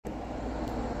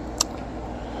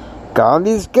God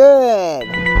is good.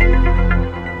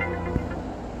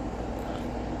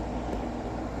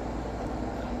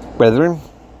 Brethren,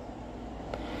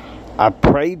 I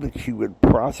pray that you would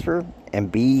prosper and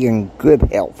be in good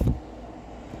health,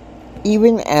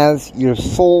 even as your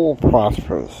soul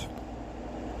prospers.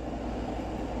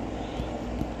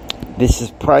 This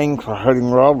is Praying for Hurting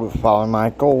World with Father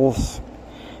Michael's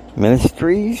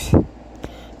Ministries.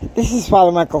 This is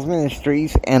Father Michael's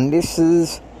Ministries, and this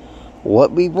is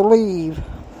what we believe.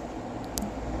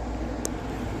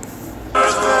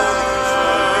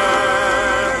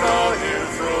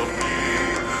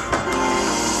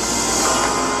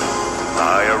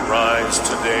 I arise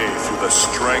today through the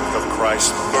strength of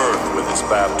Christ's birth with his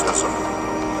baptism,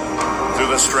 through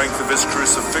the strength of his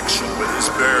crucifixion with his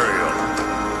burial,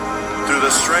 through the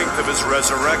strength of his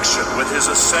resurrection with his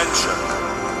ascension,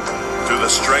 through the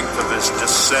strength of his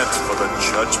descent for the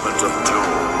judgment of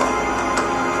doom.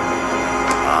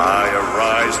 I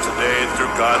arise today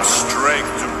through God's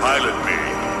strength to pilot me,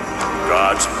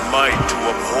 God's might to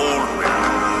uphold me,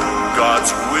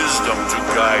 God's wisdom to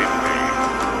guide me,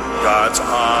 God's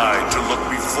eye to look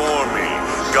before me,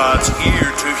 God's ear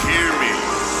to hear me,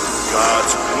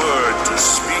 God's word to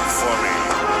speak for me,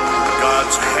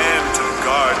 God's hand to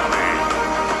guard me,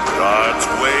 God's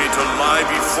way to lie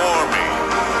before me,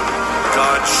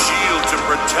 God's shield to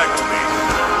protect me,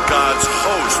 God's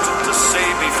host to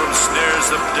save me from snares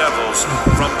of devils,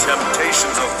 from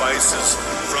temptations of vices,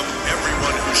 from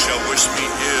everyone who shall wish me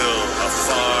ill,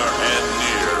 afar and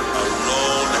near,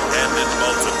 alone and in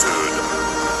multitude.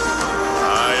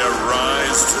 I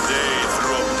arise today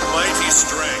through a mighty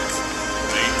strength,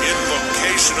 the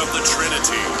invocation of the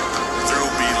Trinity,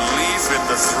 through belief in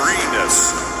the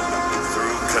threeness,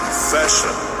 through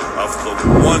confession of the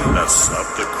oneness of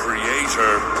the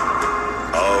Creator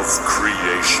of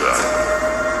creation.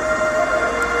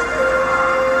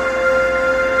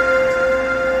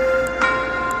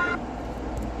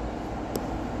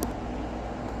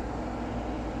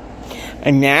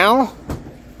 And now,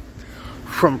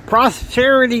 from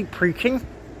Prosperity Preaching,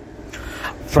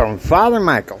 from Father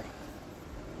Michael.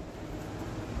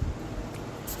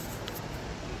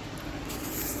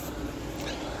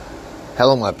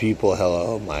 Hello, my people.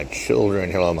 Hello, my children.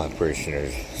 Hello, my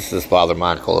parishioners. This is Father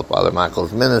Michael of Father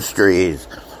Michael's Ministries.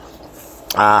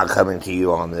 Coming to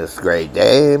you on this great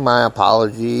day. My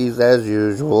apologies, as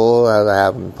usual, as I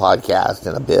haven't podcast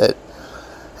in a bit,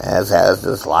 as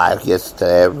this life gets to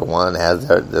everyone, as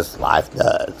this life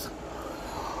does.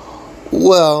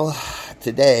 Well,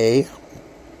 today,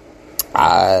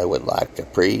 I would like to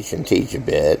preach and teach a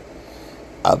bit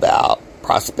about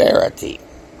prosperity.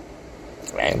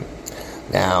 Okay?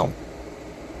 Now,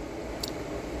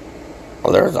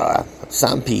 there's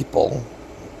some people,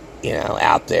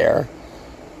 out there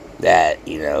that,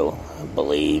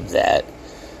 believe that,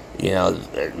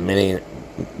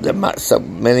 so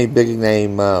many big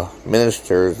name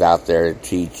ministers out there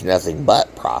teach nothing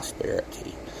but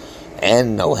prosperity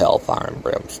and no hellfire and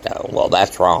brimstone. Well,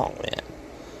 that's wrong, man,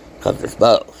 because there's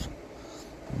both.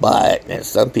 But, and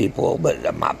some people,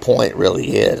 but my point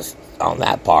really is, on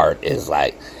that part, is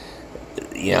like,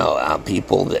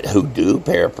 people who do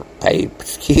pay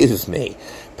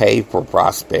for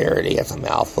prosperity, it's a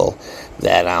mouthful,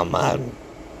 that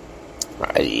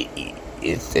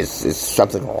it's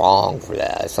something wrong for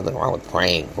that. There's something wrong with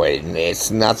praying for it. And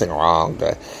there's nothing wrong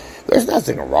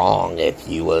if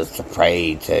you was to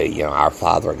pray to, our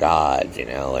Father God,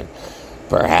 and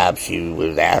perhaps you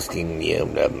was asking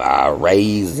him to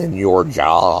raise in your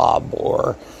job,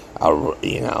 or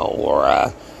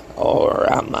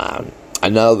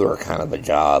another kind of a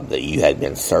job that you had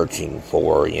been searching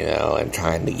for, and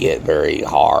trying to get very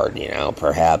hard,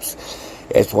 perhaps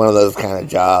it's one of those kind of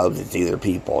jobs. It's either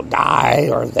people die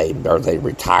or they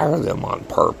retire them on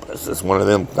purpose. It's one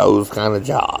of those kind of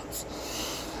jobs.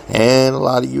 And a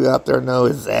lot of you out there know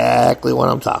exactly what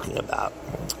I'm talking about.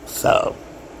 So,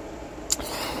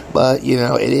 but,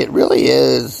 it really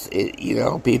is,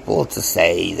 people to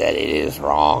say that it is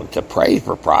wrong to pray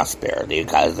for prosperity,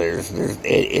 because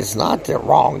it's not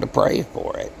wrong to pray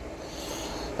for it.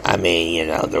 I mean,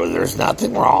 there's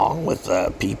nothing wrong with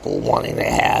people wanting to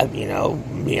have,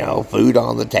 food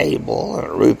on the table and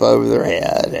a roof over their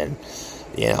head, and,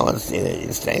 and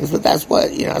these things. But that's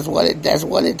what it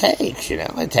takes.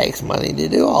 It takes money to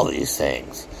do all these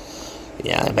things.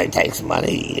 It takes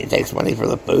money. It takes money for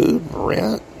the food, for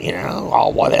rent,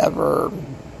 all whatever,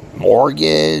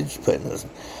 mortgage, putting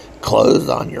clothes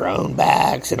on your own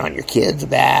backs and on your kids'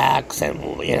 backs, and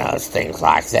things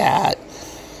like that.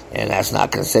 And that's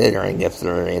not considering if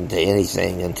they're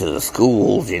into the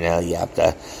schools, you have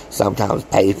to sometimes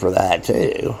pay for that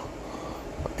too.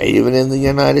 even in the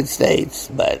United States,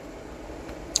 but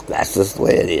that's just the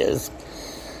way it is.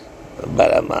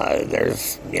 But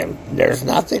there's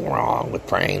nothing wrong with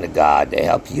praying to God to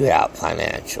help you out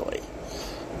financially.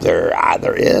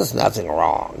 There is nothing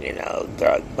wrong,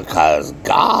 because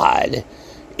God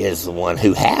is the one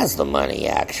who has the money,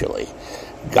 actually.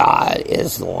 God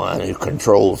is the one who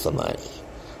controls the money.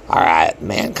 All right,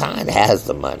 mankind has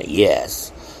the money,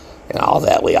 yes, and all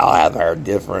that. We all have our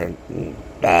different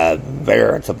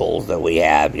variables that we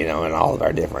have, in all of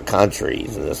our different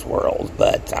countries in this world.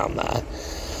 But a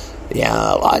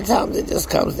lot of times it just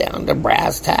comes down to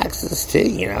brass taxes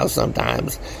too.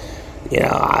 Sometimes,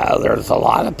 there's a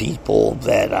lot of people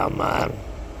that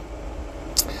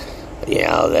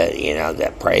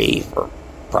that pray for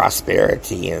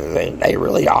prosperity, and they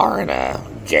really are in a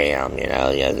jam.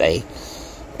 They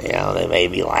may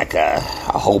be like a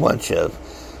whole bunch of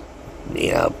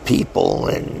people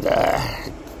and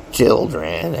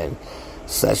children and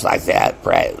such like that,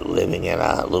 living in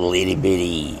a little itty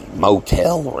bitty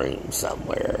motel room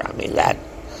somewhere. I mean, that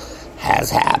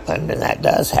has happened, and that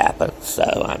does happen. So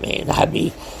I'd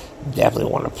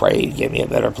definitely want to pray to give me a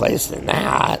better place than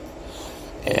that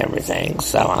and everything.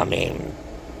 So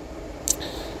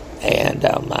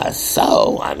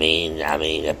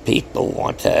if people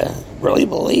want to really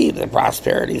believe that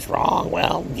prosperity is wrong,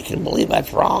 well, you can believe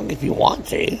that's wrong if you want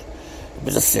to. If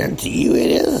it's a sin to you,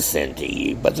 it is a sin to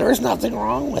you, but there's nothing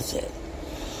wrong with it.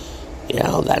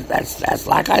 That's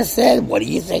like I said, what do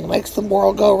you think makes the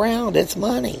world go round? It's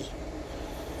money.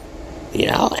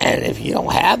 And if you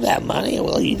don't have that money,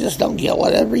 well, you just don't get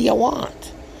whatever you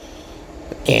want.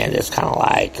 And it's kind of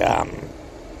like I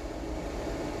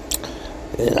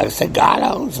said, God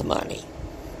owns the money.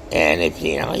 And if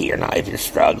if you're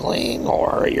struggling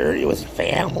or you're with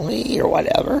family or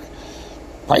whatever,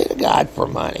 pray to God for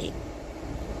money.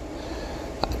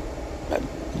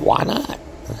 Why not?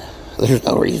 There's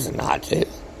no reason not to.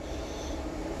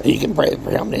 You can pray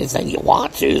for him anything you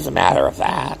want to, as a matter of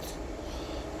fact.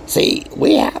 See,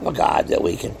 we have a God that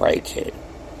we can pray to.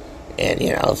 And,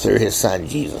 through his son,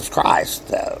 Jesus Christ,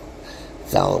 though.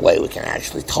 It's the only way we can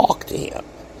actually talk to him.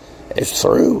 It's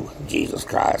through Jesus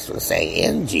Christ. We're saying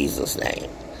in Jesus'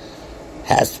 name.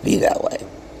 Has to be that way.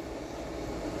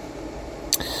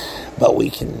 But we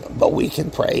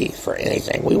can pray for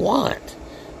anything we want.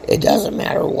 It doesn't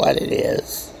matter what it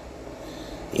is.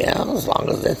 As long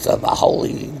as it's of a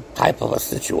holy type of a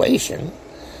situation,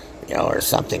 or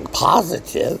something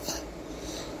positive,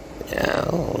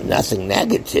 nothing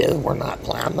negative. I'm not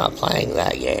playing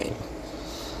that game.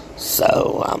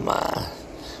 So,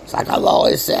 it's like I've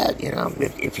always said,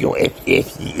 if you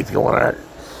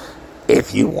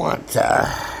want to,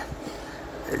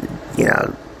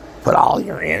 put all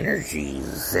your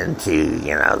energies into,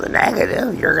 the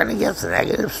negative, you're going to get the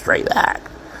negative straight back.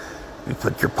 You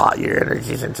put your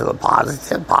energies into the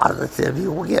positive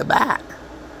you will get back.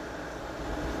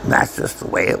 And that's just the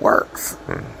way it works.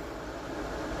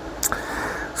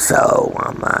 So,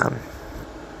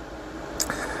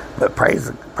 but praise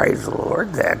the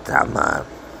Lord that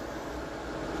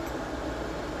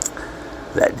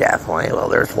that definitely, well,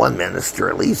 there's one minister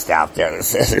at least out there that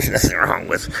says there's nothing wrong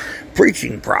with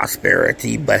preaching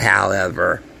prosperity, but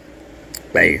however,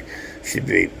 they should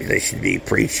be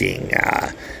preaching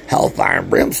hellfire and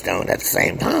brimstone at the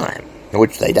same time,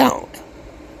 which they don't.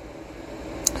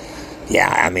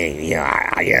 Yeah,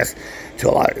 I guess to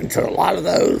a lot of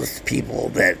those people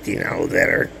that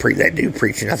that do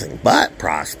preach nothing but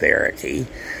prosperity.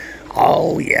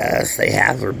 Oh yes, they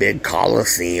have their big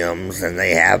coliseums and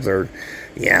they have their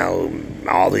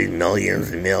all these millions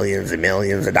and millions and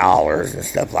millions of dollars and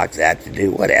stuff like that to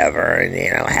do whatever. And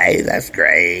hey, that's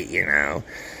great.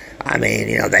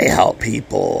 They help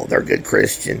people. They're good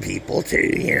Christian people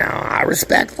too. I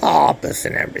respect the office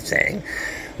and everything.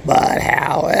 But,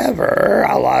 however,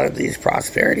 a lot of these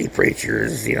prosperity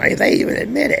preachers, they even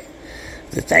admit it,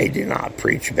 that they do not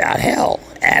preach about hell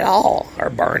at all,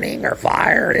 or burning, or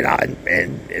fire,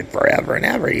 and forever and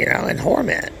ever, and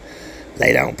torment.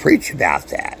 They don't preach about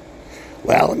that.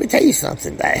 Well, let me tell you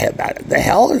something about it. The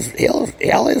hell is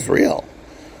real.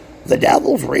 The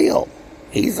devil's real.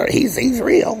 He's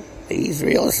real. He's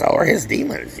real, so are his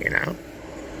demons,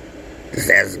 Just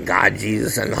as God,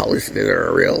 Jesus, and the Holy Spirit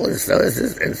are real, and so is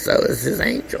his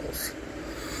angels.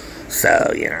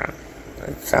 So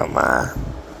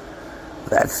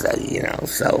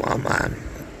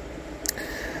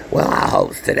well, I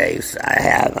hope today's I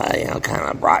have kind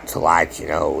of brought to light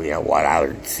what I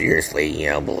would seriously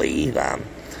believe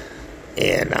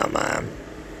in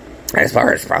as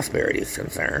far as prosperity is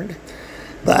concerned.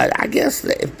 But I guess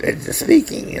that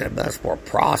speaking in a much more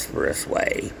prosperous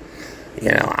way.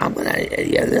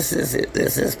 This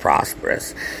is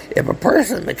prosperous. If a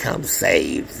person becomes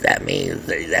saved, that means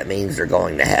they're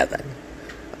going to heaven.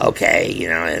 Okay,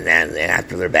 and then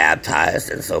after they're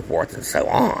baptized and so forth and so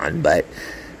on. But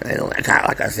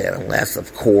like I said, unless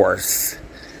of course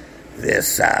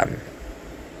this,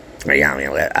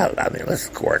 unless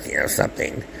of course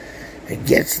something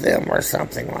gets them or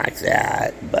something like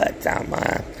that. But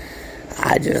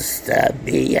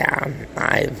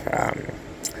I've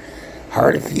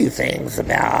heard a few things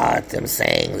about them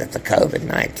saying that the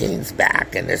COVID-19's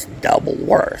back and it's double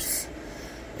worse.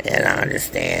 And I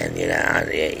understand,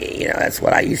 that's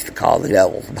what I used to call the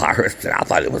devil's virus, and I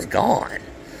thought it was gone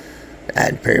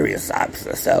at previous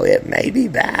episodes. So it may be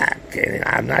back, and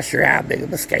I'm not sure how big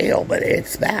of a scale, but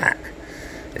it's back.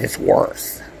 It's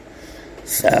worse.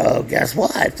 So guess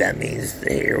what? That means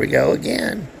here we go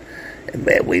again.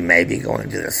 But we may be going to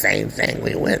do the same thing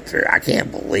we went through. I can't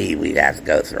believe we'd have to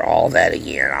go through all that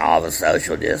again, all the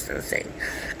social distancing,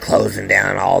 closing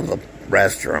down all the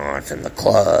restaurants and the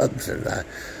clubs and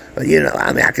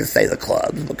I can say the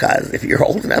clubs because if you're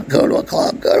old enough to go to a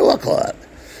club.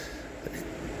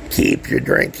 Keep your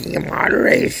drinking in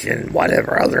moderation,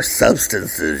 whatever other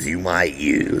substances you might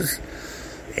use.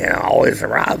 Always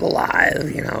arrive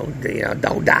alive,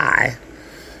 don't die.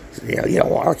 You don't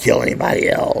want to kill anybody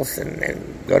else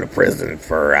and go to prison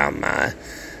for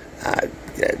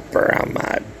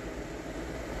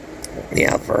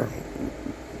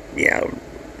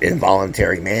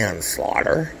involuntary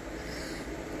manslaughter.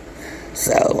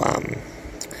 So,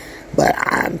 but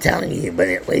I'm telling you, but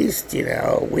at least,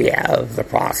 we have the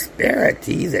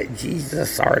prosperity that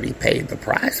Jesus already paid the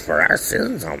price for our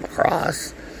sins on the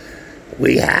cross.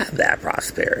 We have that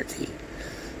prosperity.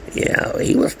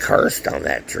 He was cursed on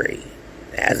that tree,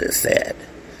 as it said.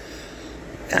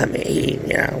 I mean,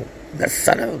 the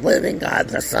Son of the living God,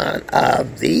 the Son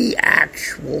of the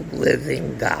actual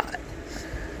living God,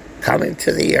 coming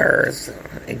to the earth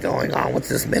and going on with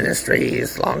his ministry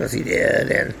as long as he did.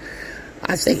 And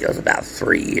I think it was about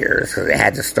 3 years, because they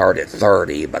had to start at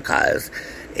 30, because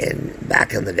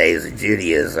back in the days of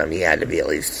Judaism, you had to be at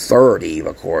least 30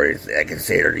 before they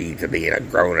considered you to be a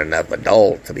grown enough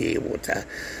adult to be able to,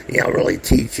 really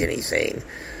teach anything,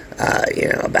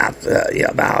 about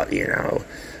the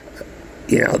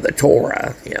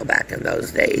Torah, back in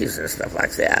those days and stuff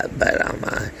like that. But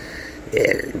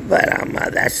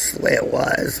that's the way it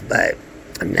was. But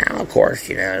now, of course,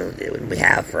 we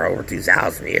have for over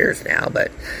 2,000 years now,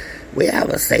 but we have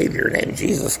a Savior named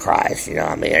Jesus Christ.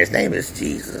 His name is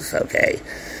Jesus. Okay,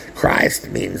 Christ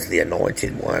means the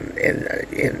anointed one.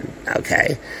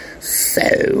 Okay,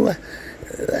 so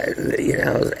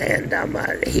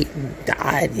he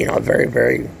died. A very,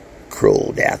 very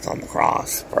cruel death on the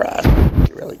cross for us.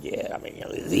 He really did.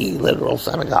 The literal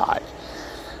Son of God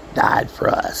died for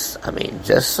us.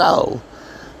 Just so,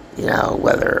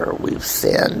 whether we've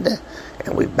sinned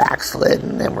and we've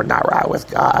backslidden and we're not right with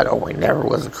God, or we never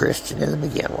was a Christian to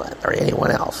begin with, or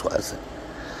anyone else wasn't.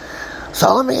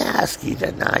 So let me ask you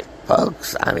tonight,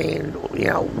 folks,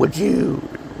 would you,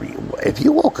 if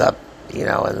you woke up, do you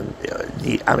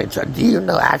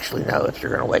actually know if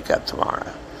you're going to wake up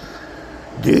tomorrow?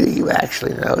 Do you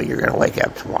actually know you're going to wake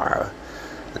up tomorrow?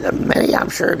 Many, I'm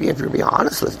sure, if you're being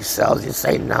honest with yourselves, you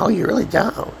say, no, you really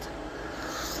don't.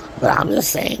 But I'm just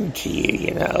saying to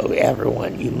you,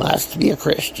 everyone, you must be a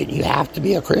Christian. You have to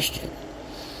be a Christian.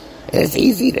 And it's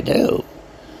easy to do.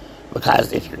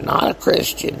 Because if you're not a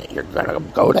Christian, you're going to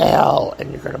go to hell,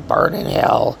 and you're going to burn in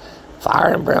hell,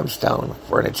 fire and brimstone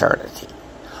for an eternity.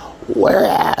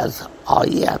 Whereas, all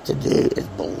you have to do is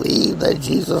believe that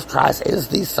Jesus Christ is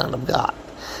the Son of God.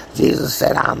 Jesus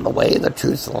said, I'm the way, the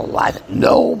truth, and the life.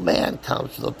 No man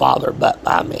comes to the Father but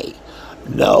by me.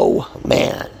 No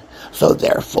man. So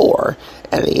therefore,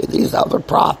 any of these other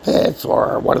prophets,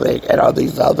 or what are they,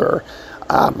 these other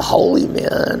holy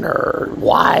men or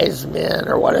wise men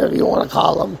or whatever you want to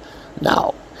call them,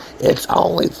 no. It's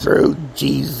only through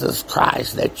Jesus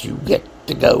Christ that you get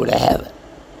to go to heaven.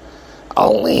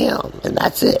 Only Him, and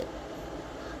that's it.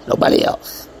 Nobody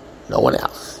else. No one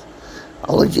else.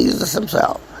 Only Jesus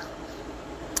Himself.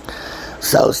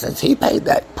 So since He paid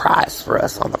that price for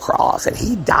us on the cross, and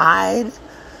He died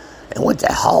and went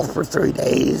to hell for 3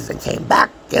 days and came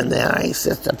back, and then He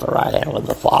sits at the right hand of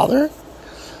the Father.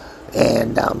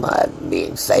 And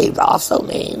being saved also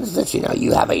means that,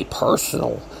 you have a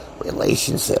personal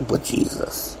relationship with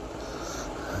Jesus.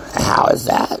 How is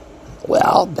that?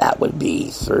 Well, that would be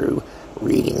through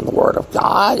reading the Word of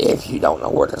God. If you don't know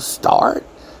where to start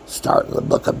in the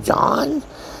book of John.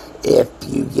 if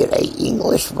you get a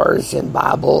English version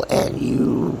Bible and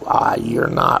you're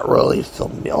not really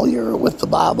familiar with the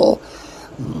Bible,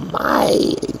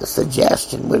 my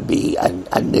suggestion would be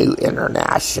a New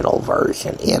International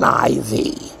Version,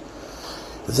 NIV,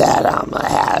 that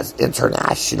has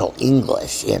international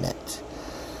English in it.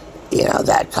 You know,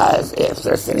 that because if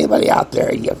there's anybody out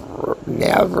there, you've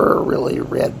never really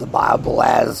read the Bible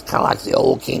as kind of like the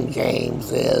old King James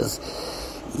is,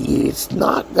 it's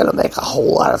not going to make a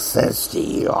whole lot of sense to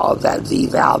you, all that thee,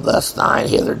 thou, thus, thine,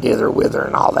 hither, dither, whither,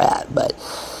 and all that. But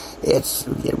it's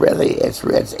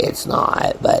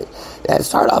not. But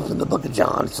start off in the book of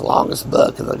John. It's the longest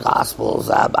book in the Gospels.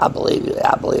 I believe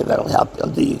it'll help. It'll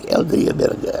do you a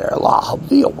bit of good, or a lot. It'll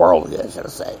do you a world of good, should I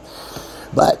say?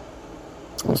 But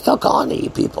I'm still calling to you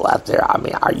people out there. I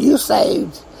mean, are you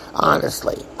saved?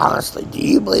 Honestly, do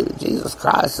you believe that Jesus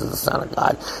Christ is the Son of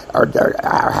God? Or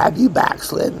have you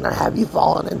backslidden? Or have you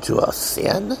fallen into a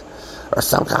sin? Or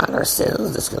some kind of sin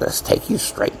that's going to take you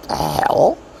straight to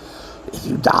hell? If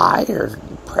you die, or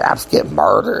perhaps get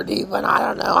murdered even, I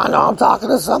don't know. I know I'm talking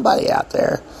to somebody out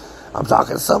there.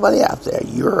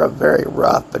 You're a very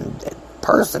rough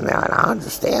person now, and I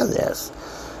understand this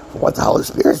from what the Holy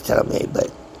Spirit's telling me,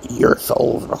 but your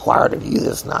soul's required of you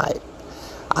this night.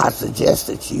 I suggest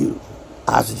that you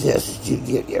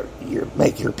get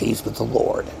make your peace with the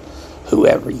Lord,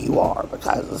 whoever you are,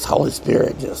 because the Holy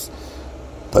Spirit just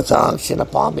puts unction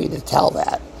upon me to tell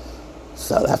that.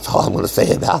 So that's all I'm going to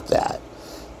say about that.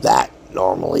 That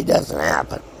normally doesn't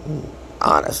happen,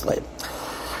 honestly,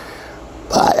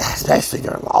 but especially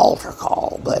during the altar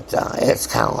call. But it's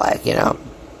kind of like, you know,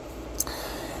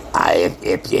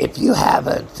 if you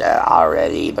haven't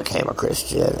already became a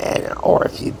Christian, or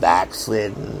if you've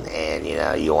backslidden and, you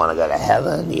know, you want to go to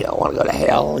heaven, you don't want to go to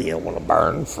hell, you don't want to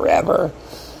burn forever,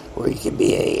 where you can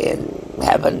be in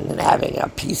heaven and having a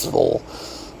peaceful,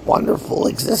 wonderful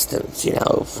existence, you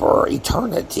know, for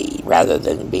eternity, rather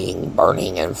than being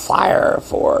burning in fire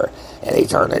for an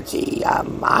eternity.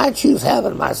 I choose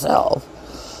heaven myself.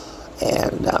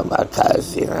 And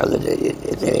because, you know,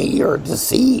 that you're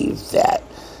deceived that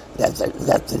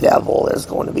the devil is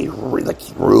going to be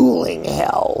ruling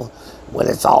hell when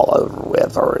it's all over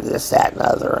with, or this, that, and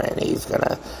other, and he's going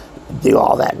to do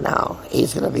all that now.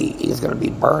 He's going to be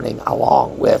burning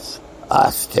along with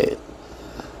us too.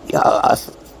 You know, us,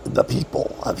 the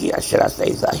people of, should I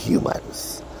say, the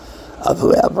humans of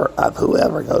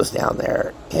whoever goes down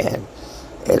there and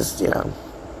is, you know,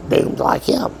 doomed like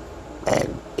him.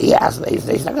 And he's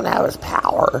not going to have his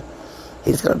power.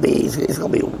 He's going to be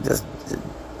just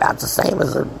about the same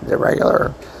as the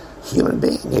regular human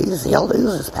being. He'll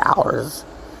lose his powers.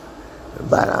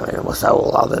 But, I mean, so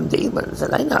will all them demons,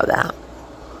 and they know that.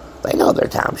 They know their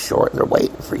time's short, and they're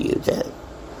waiting for you, too.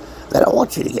 They don't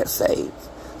want you to get saved.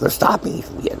 They're stopping you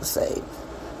from getting saved.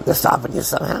 They're stopping you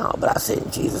somehow. But I say, in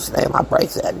Jesus' name, I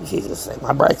break that. In Jesus' name,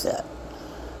 I break that.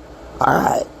 All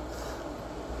right.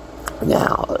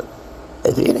 Now,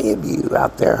 if any of you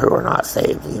out there who are not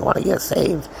saved and you want to get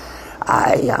saved,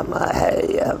 I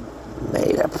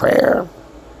made a prayer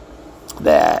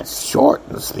that's short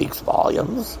and speaks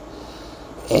volumes.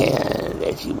 And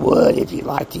if you'd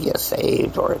like to get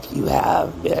saved, or if you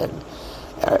have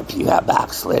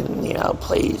backslidden, you know,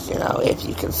 please, you know, if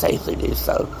you can safely do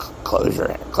so, close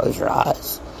your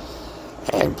eyes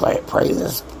and pray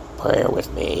this prayer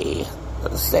with me.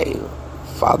 And say,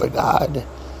 Father God,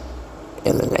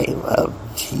 in the name of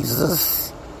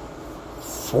Jesus,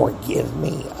 forgive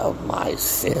me of my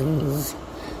sins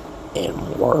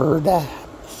in word,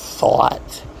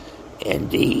 thought,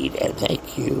 and deed, and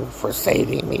thank you for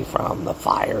saving me from the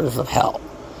fires of hell.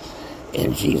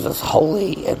 In Jesus'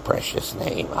 holy and precious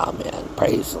name, amen.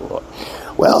 Praise the Lord.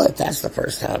 Well, if that's the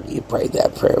first time you prayed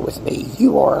that prayer with me,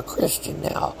 you are a Christian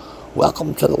now.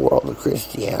 Welcome to the world of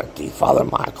Christianity. Father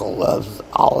Michael loves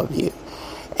all of you.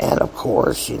 And, of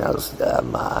course, you know,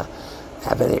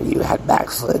 have any of you had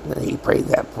backslidden and you prayed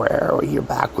that prayer, or you're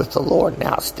back with the Lord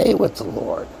now, stay with the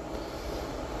Lord.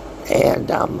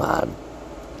 And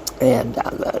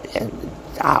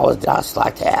I would just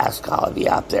like to ask all of you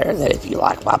out there that if you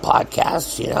like my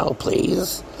podcast, you know,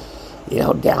 please, you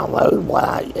know, download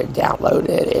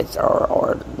it,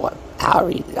 or what,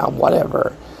 however,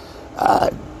 whatever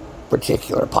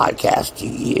particular podcast you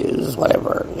use,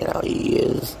 whatever, you know, you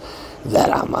use,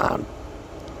 that I'm on,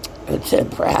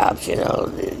 and perhaps, you know,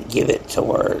 give it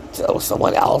so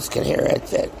someone else can hear it,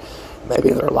 that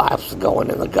maybe their life's going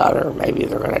in the gutter, maybe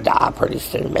they're going to die pretty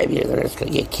soon, maybe they're just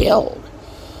going to get killed.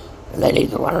 And they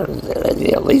need to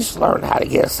at least learn how to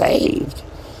get saved,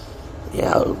 you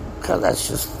know, because that's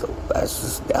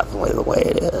just definitely the way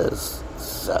it is.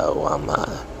 So,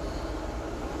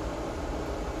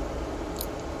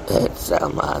 It's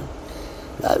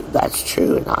that's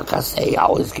true. And like I say,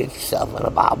 always get yourself in a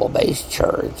Bible-based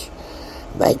church.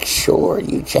 Make sure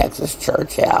you check this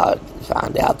church out.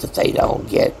 Find out that they don't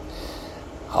get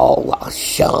all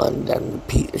shunned and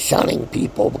shunning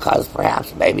people because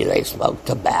perhaps maybe they smoke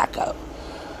tobacco.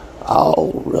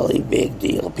 Oh, really big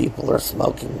deal. People are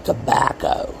smoking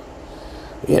tobacco.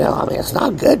 It's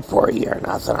not good for you or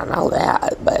nothing. I know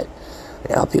that, but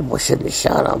people shouldn't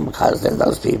shun them because then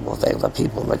those people think the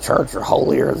people in the church are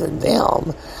holier than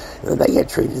them, and then they get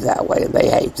treated that way, and they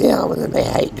hate them, and then they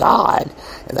hate God,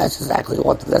 and that's exactly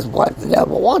what the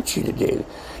devil wants you to do.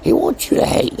 He wants you to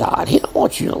hate God. He don't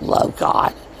want you to love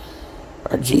God,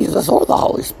 or Jesus, or the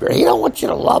Holy Spirit. He don't want you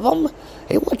to love Him.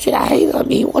 He wants you to hate Him.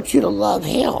 He wants you to love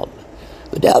Him.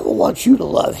 The devil wants you to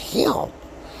love Him,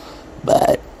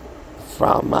 but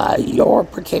from your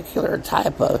particular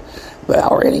type of,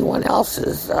 or anyone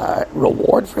else's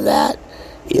reward for that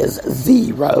is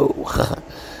zero.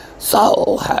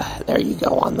 So, there you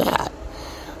go on that.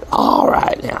 All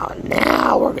right,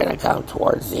 now we're going to come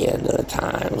towards the end of the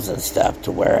times and stuff,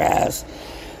 to whereas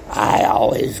I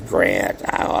always grant,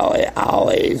 I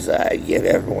always give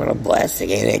everyone a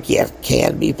blessing, and it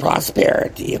can be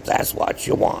prosperity if that's what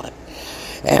you want.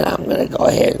 And I'm going to go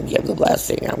ahead and give the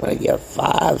blessing. I'm going to give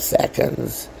 5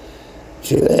 seconds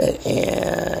to it,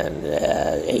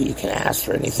 and you can ask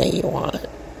for anything you want.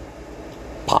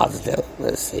 Positive.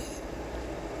 Let's see.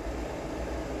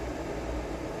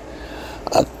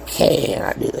 Okay, and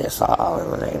I do this all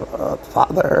in the name of the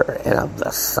Father, and of the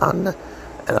Son,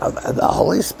 and of the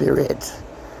Holy Spirit.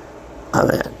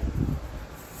 Amen.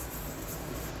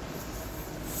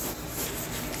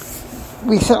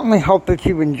 We certainly hope that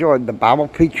you've enjoyed the Bible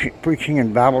preaching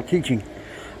and Bible teaching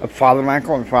of Father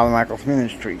Michael and Father Michael's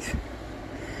Ministries.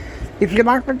 If you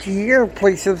like what you hear,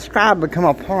 please subscribe, become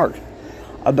a part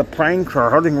of the Praying for a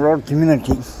Hurting World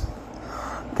community.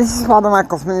 This is Father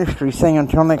Michael's Ministry saying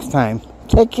until next time,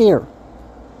 take care,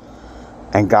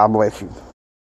 and God bless you.